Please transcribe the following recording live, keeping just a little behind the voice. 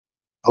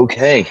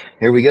Okay,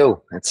 here we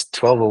go. It's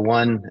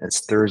 12:01.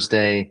 It's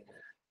Thursday.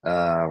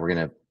 We're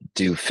gonna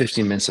do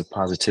 15 minutes of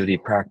positivity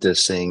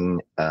practicing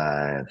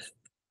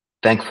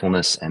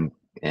thankfulness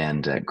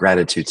and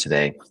gratitude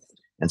today.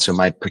 And so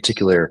my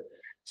particular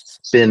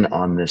spin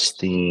on this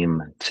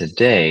theme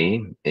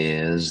today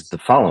is the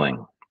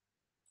following.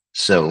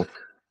 So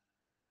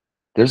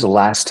there's a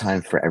last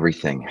time for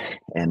everything,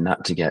 and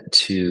not to get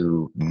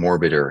too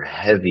morbid or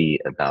heavy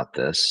about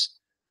this,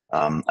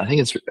 I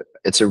think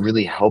it's a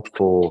really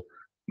helpful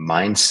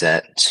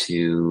mindset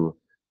to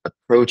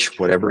approach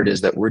whatever it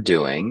is that we're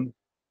doing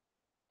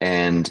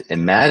and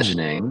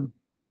imagining,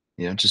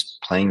 just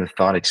playing the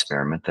thought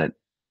experiment that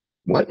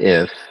what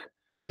if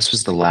this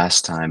was the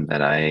last time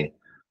that I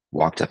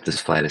walked up this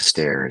flight of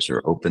stairs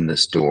or opened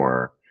this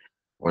door?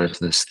 What if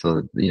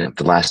the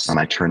last time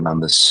I turned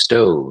on the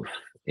stove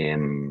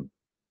in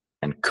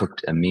and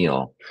cooked a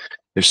meal?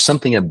 There's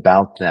something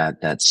about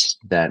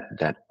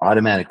that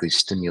automatically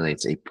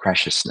stimulates a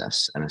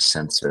preciousness and a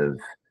sense of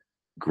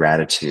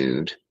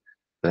gratitude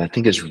that I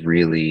think is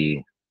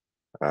really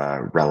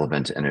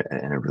relevant and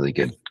a really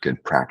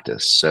good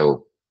practice.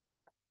 So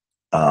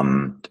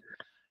um,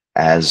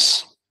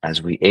 as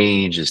we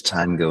age, as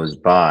time goes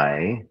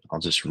by, I'll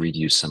just read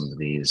you some of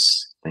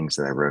these things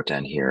that I wrote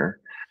down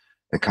here.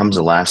 There comes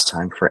a last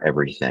time for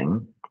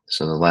everything.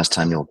 So the last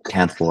time you'll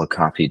cancel a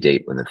coffee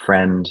date with a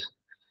friend,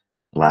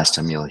 the last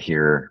time you'll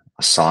hear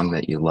a song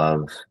that you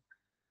love,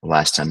 the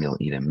last time you'll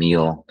eat a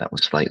meal that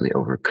was slightly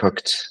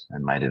overcooked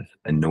and might have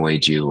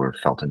annoyed you or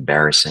felt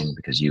embarrassing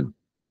because you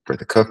were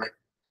the cook,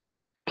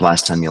 the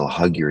last time you'll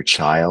hug your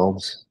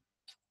child,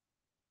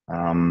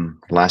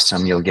 last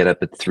time you'll get up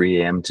at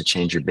 3 a.m. to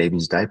change your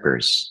baby's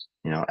diapers.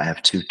 I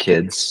have two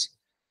kids.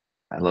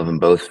 I love them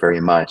both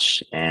very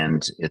much,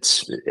 and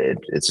it's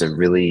a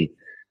really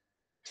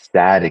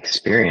sad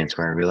experience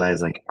where I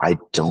realized, like, I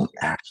don't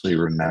actually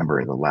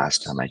remember the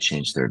last time I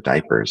changed their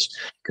diapers,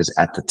 because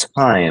at the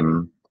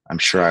time I'm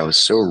sure I was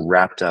so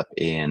wrapped up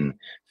in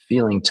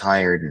feeling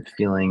tired and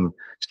feeling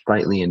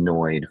slightly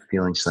annoyed,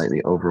 feeling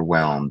slightly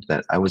overwhelmed,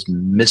 that I was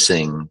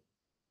missing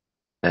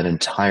that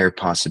entire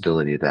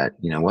possibility that,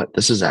 what,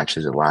 this is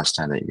actually the last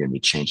time that you're going to be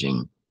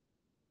changing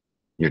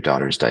your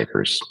daughter's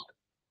diapers.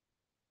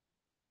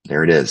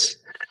 There it is.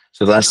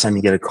 So the last time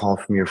you get a call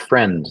from your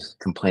friend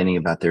complaining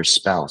about their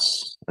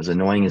spouse, as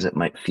annoying as it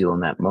might feel in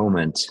that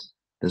moment,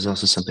 there's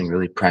also something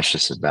really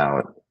precious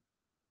about,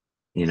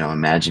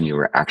 imagine you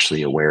were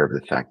actually aware of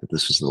the fact that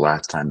this was the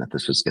last time that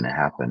this was going to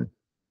happen.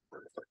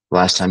 The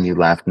last time you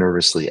laughed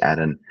nervously at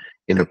an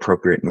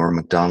inappropriate Norm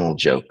Macdonald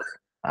joke.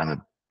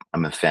 I'm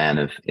a fan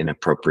of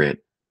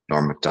inappropriate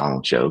Norm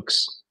Macdonald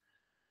jokes.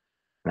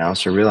 And I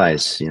also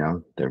realize,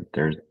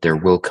 there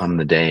will come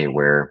the day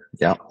where,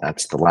 yeah,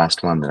 that's the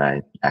last one that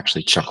I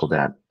actually chuckled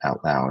at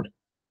out loud.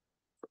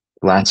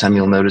 The last time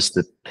you'll notice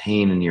the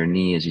pain in your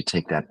knee as you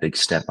take that big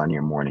step on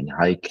your morning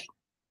hike.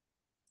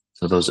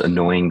 So those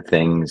annoying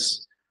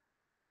things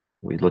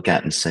we look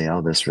at and say,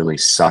 oh, this really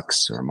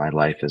sucks, or my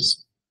life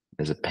is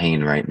a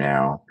pain right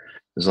now.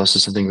 There's also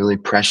something really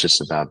precious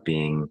about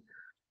being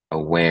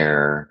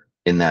aware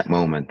in that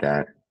moment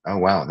that, oh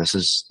wow, this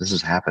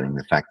is happening.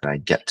 The fact that I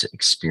get to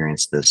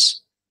experience this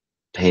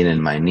pain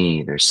in my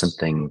knee, there's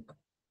something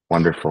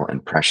wonderful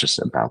and precious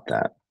about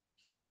that.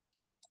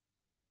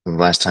 The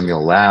last time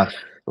you'll laugh,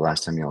 the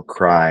last time you'll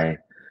cry,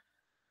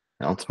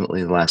 and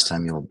ultimately the last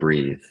time you'll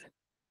breathe.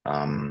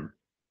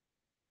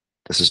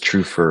 This is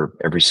true for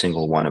every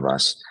single one of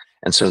us.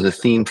 And so the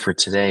theme for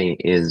today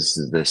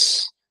is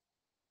this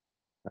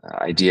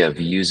idea of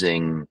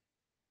using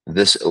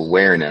this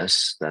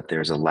awareness that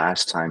there's a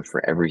last time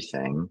for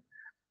everything,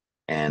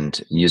 and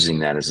using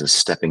that as a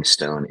stepping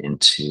stone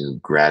into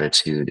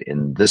gratitude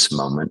in this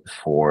moment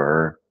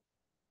for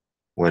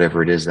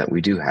whatever it is that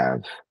we do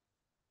have.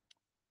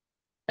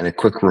 And a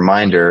quick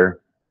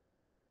reminder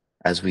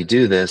as we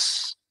do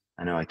this,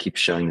 I know I keep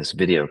showing this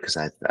video because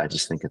I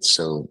just think it's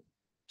so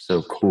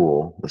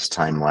cool, this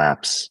time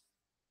lapse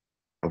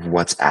of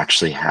what's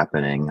actually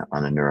happening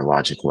on a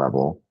neurologic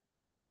level,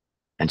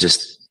 and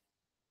just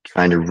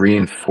trying to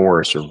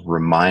reinforce or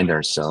remind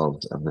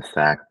ourselves of the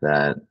fact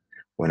that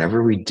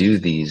whenever we do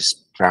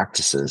these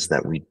practices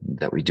that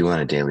we do on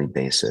a daily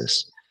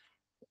basis,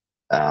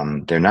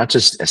 they're not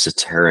just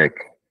esoteric,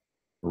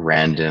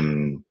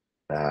 random,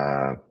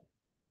 uh,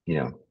 you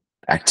know,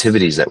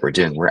 activities that we're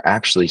doing. We're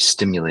actually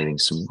stimulating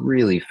some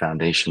really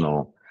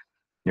foundational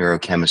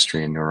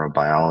neurochemistry and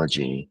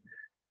neurobiology.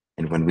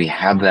 And when we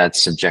have that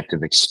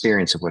subjective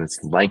experience of what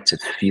it's like to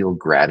feel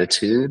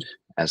gratitude,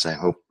 as I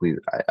hope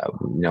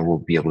we'll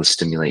be able to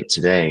stimulate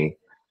today,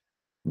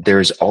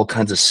 there's all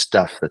kinds of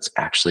stuff that's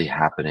actually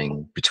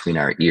happening between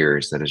our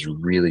ears that is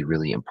really,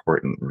 really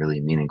important, really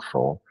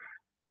meaningful,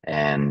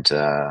 and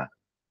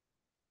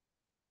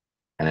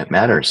it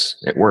matters.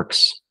 It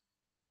works.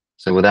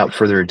 So without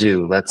further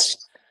ado, let's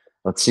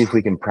see if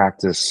we can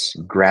practice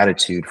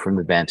gratitude from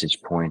the vantage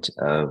point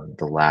of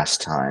the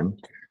last time.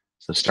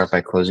 So start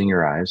by closing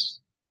your eyes.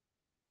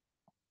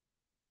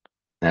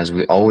 As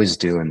we always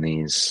do in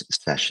these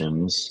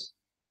sessions,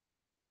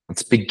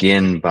 Let's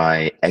begin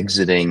by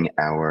exiting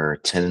our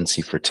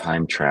tendency for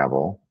time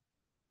travel.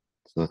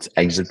 So let's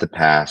exit the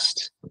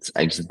past, let's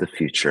exit the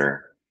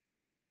future,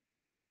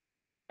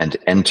 and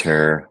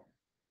enter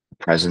the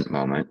present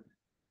moment.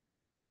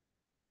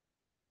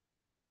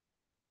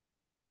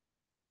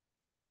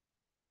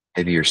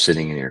 Maybe you're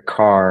sitting in your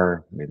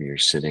car, maybe you're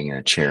sitting in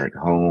a chair at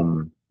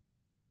home,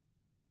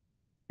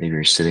 maybe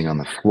you're sitting on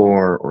the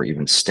floor or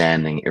even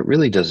standing. It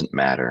really doesn't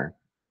matter.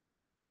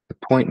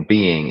 The point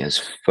being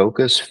is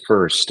focus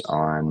first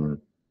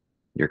on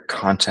your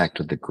contact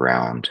with the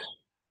ground.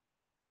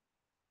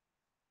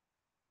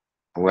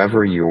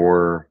 However,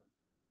 your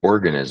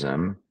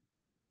organism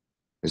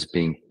is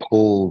being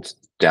pulled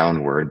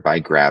downward by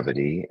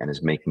gravity and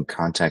is making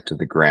contact with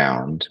the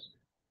ground,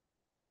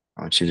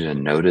 I want you to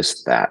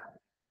notice that,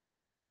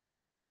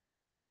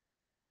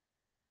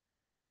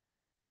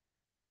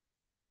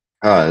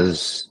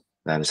 because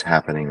that is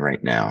happening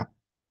right now.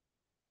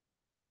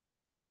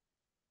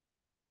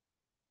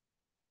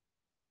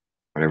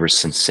 Whatever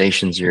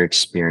sensations you're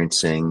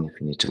experiencing,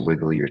 if you need to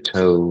wiggle your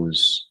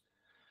toes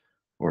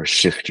or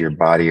shift your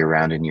body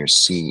around in your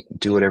seat,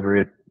 do whatever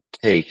it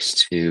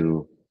takes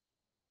to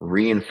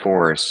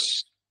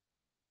reinforce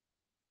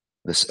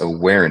this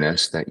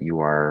awareness that you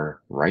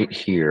are right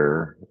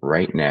here,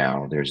 right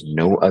now. There's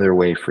no other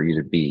way for you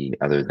to be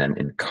other than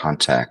in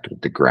contact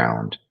with the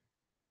ground.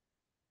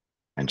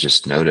 And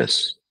just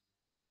notice.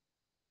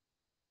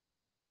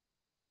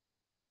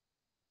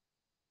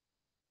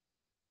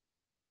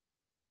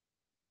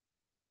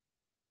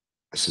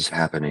 This is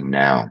happening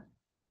now.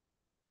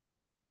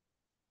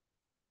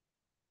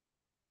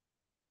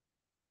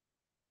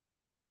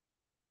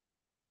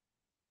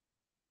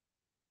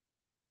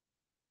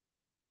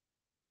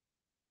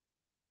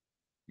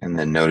 And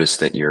then notice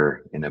that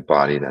you're in a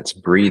body that's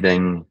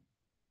breathing.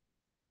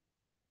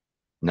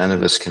 None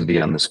of us can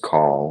be on this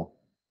call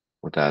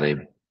without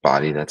a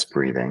body that's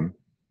breathing.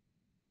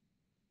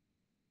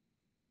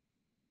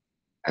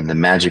 And the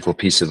magical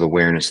piece of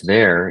awareness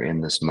there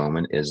in this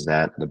moment is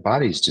that the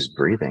body's just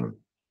breathing.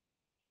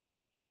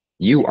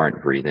 You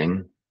aren't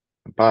breathing,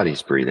 the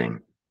body's breathing.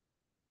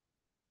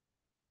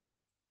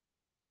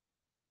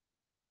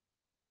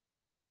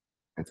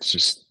 It's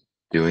just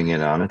doing it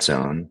on its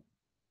own.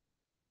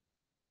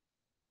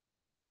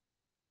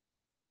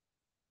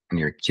 And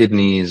your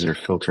kidneys are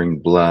filtering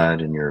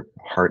blood, and your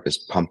heart is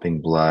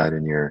pumping blood,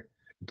 and your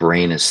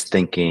brain is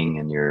thinking,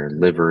 and your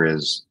liver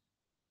is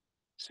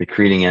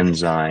secreting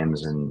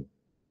enzymes, and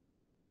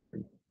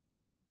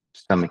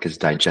stomach is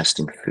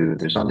digesting food.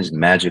 There's all these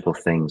magical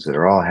things that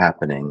are all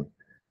happening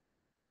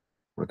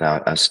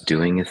without us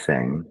doing a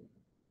thing.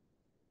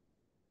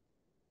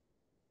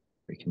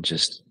 We can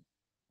just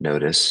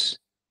notice.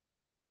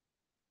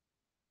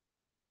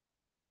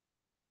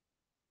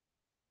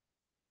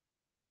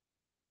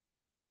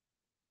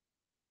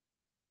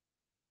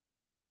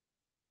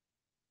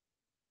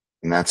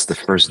 And that's the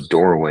first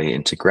doorway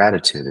into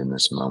gratitude in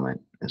this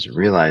moment, is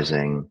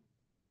realizing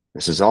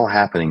this is all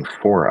happening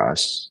for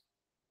us.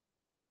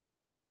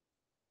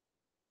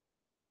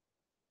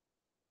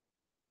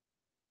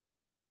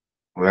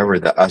 Whoever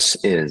the us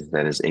is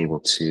that is able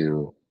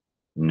to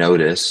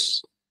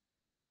notice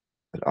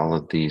that all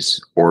of these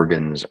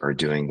organs are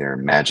doing their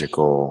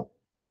magical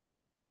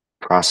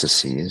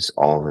processes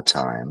all the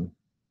time,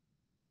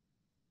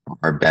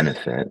 our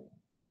benefit.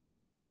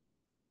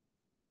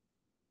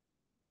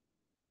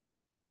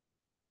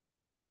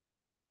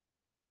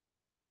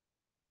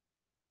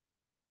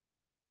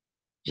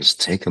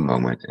 Just take a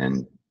moment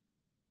and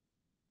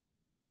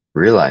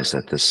realize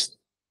that this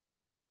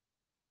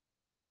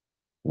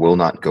will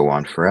not go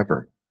on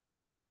forever,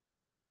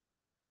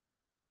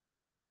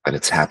 but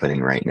it's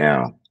happening right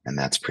now. And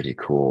that's pretty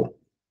cool.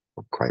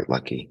 We're quite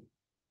lucky.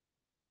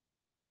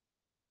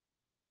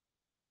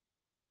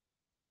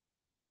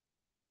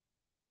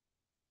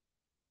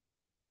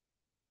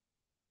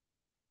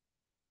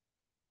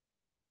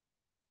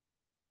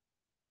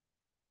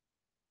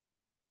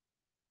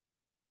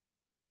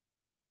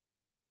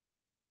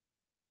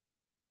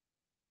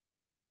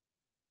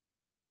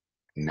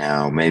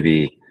 Now,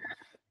 maybe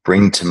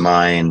bring to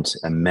mind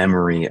a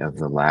memory of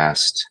the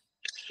last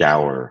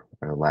shower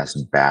or the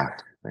last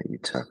bath that you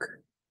took.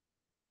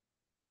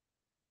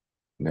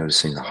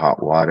 Noticing the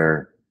hot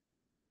water.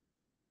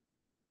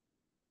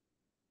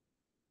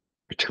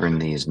 We turn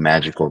these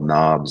magical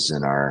knobs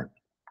in our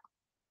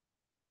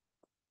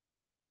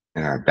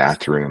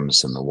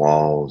bathrooms and the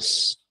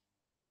walls,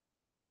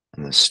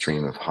 and the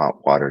stream of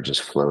hot water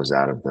just flows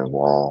out of the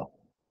wall.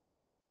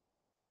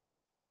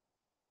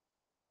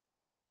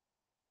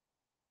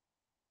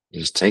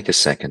 Just take a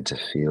second to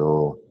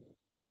feel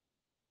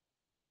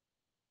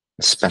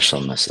the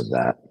specialness of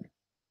that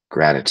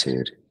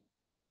gratitude.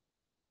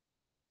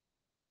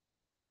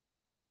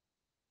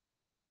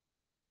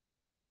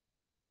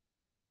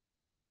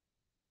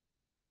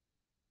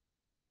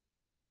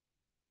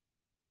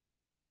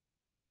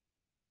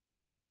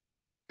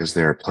 Because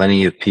there are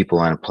plenty of people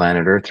on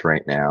planet Earth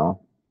right now,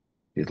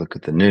 if you look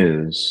at the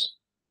news,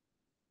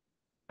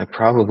 that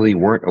probably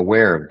weren't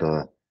aware of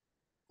the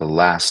the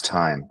last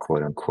time,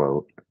 quote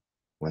unquote,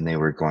 when they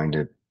were going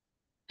to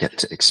get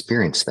to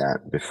experience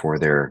that before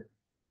their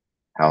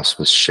house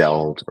was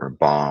shelled or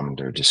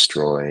bombed or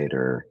destroyed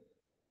or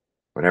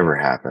whatever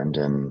happened.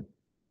 And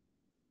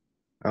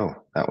oh,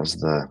 that was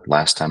the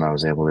last time I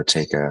was able to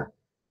take a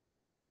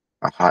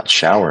hot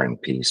shower in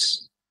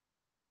peace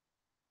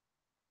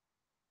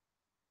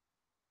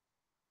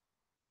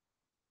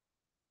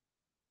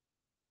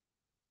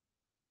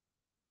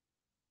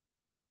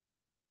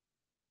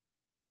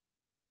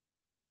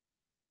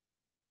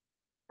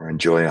or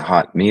enjoy a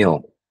hot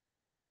meal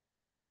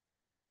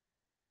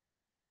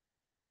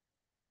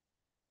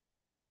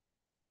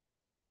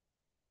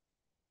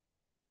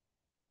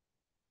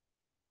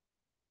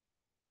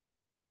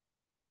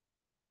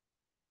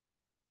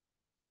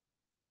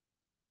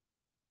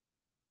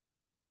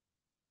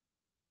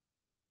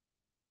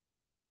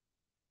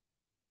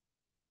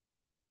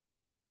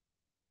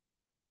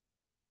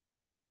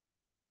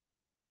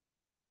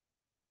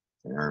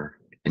or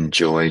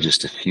enjoy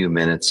just a few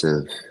minutes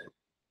of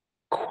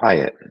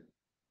quiet,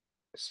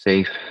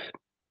 safe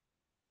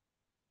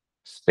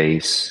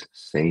space,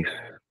 safe,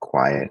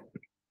 quiet.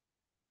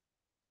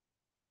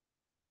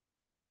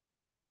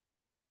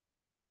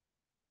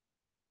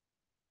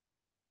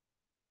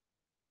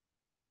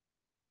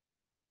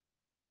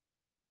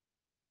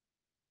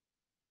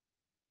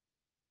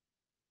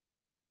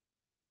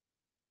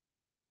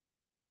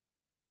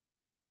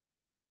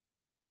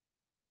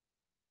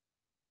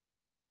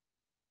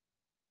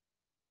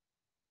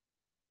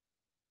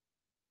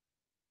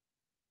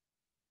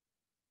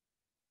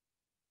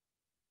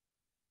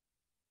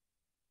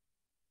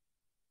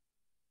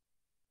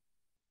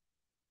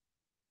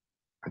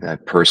 Or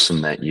that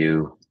person that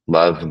you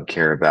love and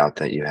care about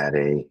that you had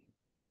a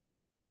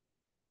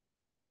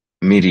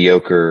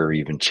mediocre or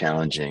even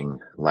challenging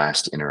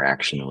last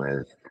interaction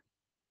with.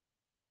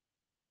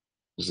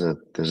 There's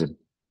a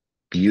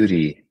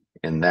beauty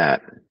in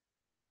that.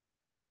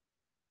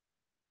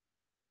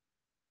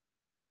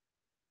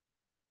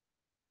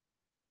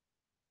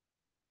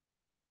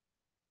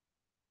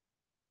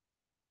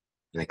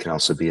 And it can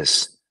also be a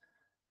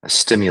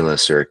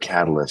stimulus or a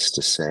catalyst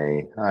to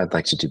say, "Oh, I'd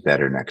like to do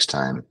better next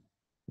time.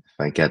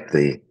 If I get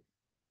the,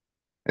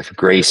 if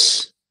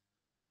grace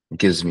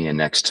gives me a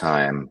next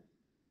time,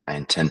 I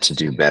intend to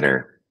do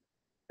better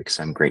because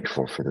I'm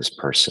grateful for this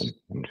person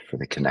and for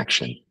the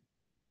connection."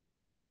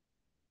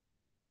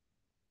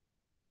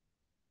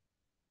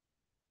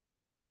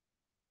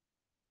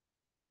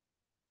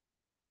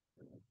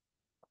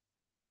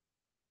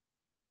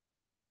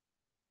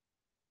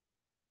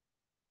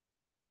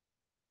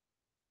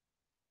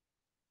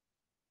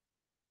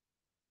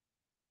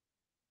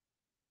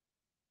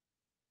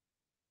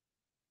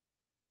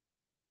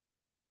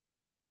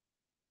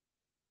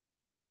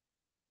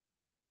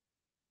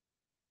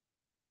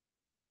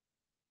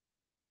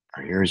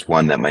 Or here's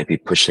one that might be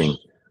pushing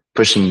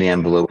the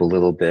envelope a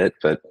little bit,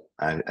 but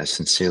I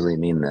sincerely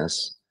mean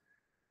this.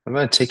 What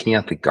about taking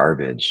out the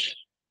garbage?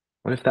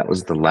 What if that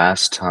was the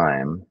last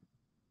time?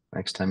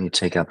 Next time you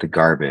take out the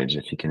garbage,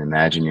 if you can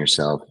imagine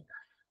yourself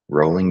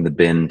rolling the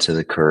bin to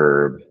the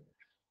curb,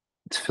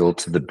 it's filled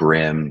to the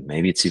brim.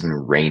 Maybe it's even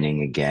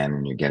raining again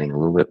and you're getting a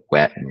little bit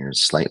wet and you're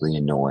slightly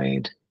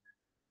annoyed.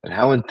 But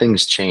how would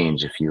things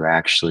change if you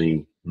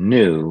actually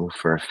knew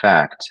for a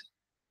fact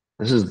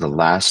this is the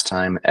last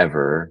time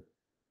ever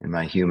in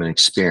my human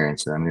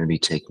experience that I'm going to be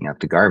taking out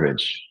the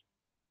garbage?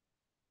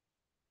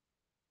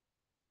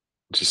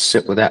 Just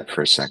sit with that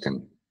for a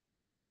second.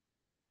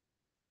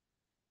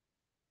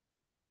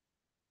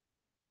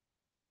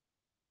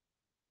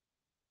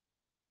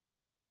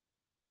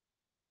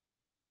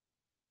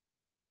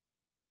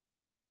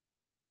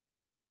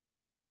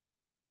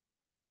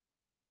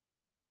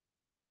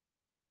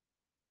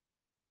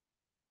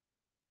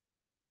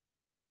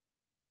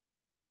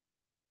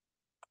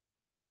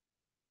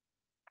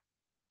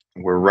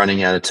 We're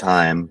running out of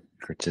time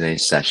for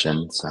today's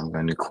session, so I'm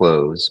going to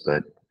close.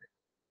 But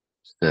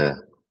just a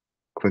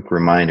quick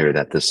reminder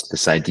that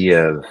this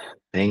idea of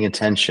paying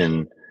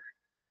attention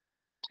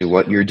to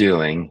what you're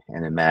doing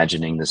and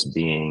imagining this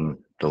being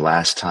the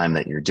last time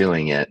that you're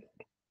doing it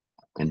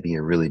can be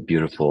a really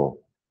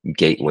beautiful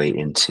gateway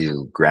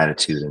into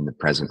gratitude in the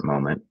present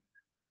moment.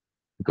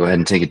 Go ahead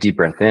and take a deep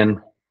breath in,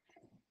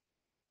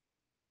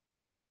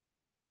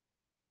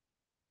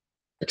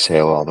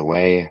 exhale all the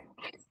way,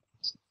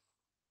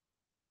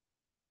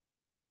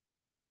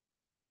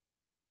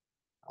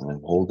 and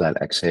then hold that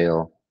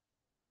exhale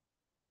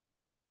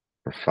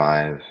for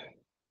 5,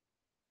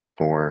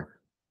 4,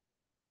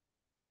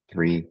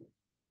 3,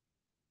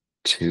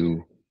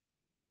 2,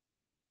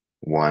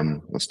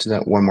 1. Let's do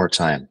that one more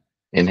time.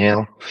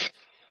 Inhale,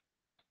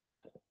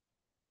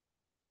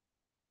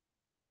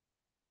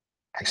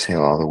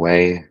 exhale all the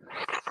way,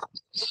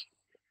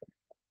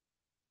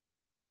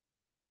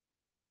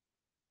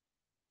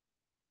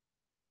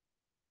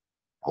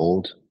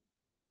 hold.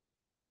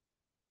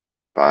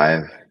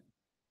 5,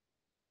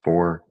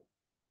 4,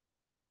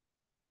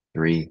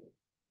 3,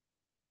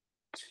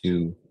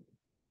 2,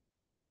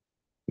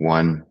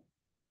 1.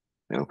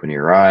 Open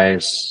your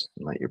eyes,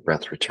 and let your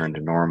breath return to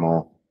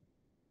normal.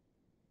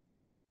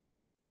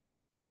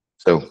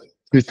 So,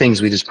 two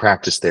things we just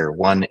practiced there.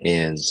 One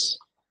is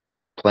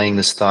playing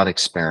this thought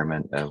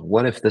experiment of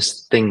what if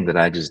this thing that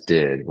I just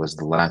did was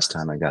the last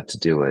time I got to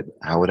do it?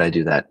 How would I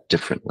do that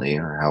differently?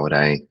 Or how would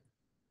I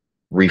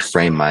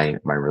reframe my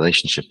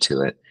relationship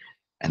to it?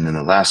 And then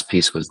the last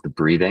piece was the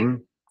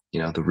breathing.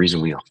 The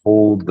reason we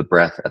hold the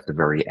breath at the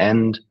very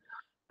end,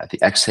 at the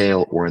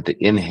exhale or the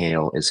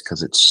inhale, is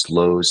because it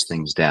slows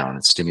things down.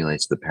 It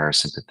stimulates the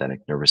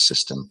parasympathetic nervous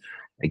system.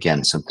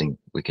 Again, something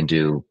we can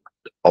do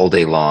all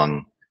day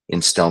long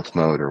in stealth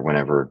mode or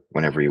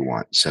whenever you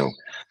want. So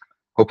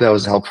hope that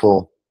was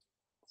helpful.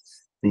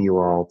 See you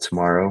all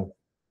tomorrow,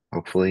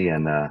 hopefully,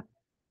 and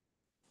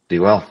be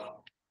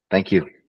well. Thank you.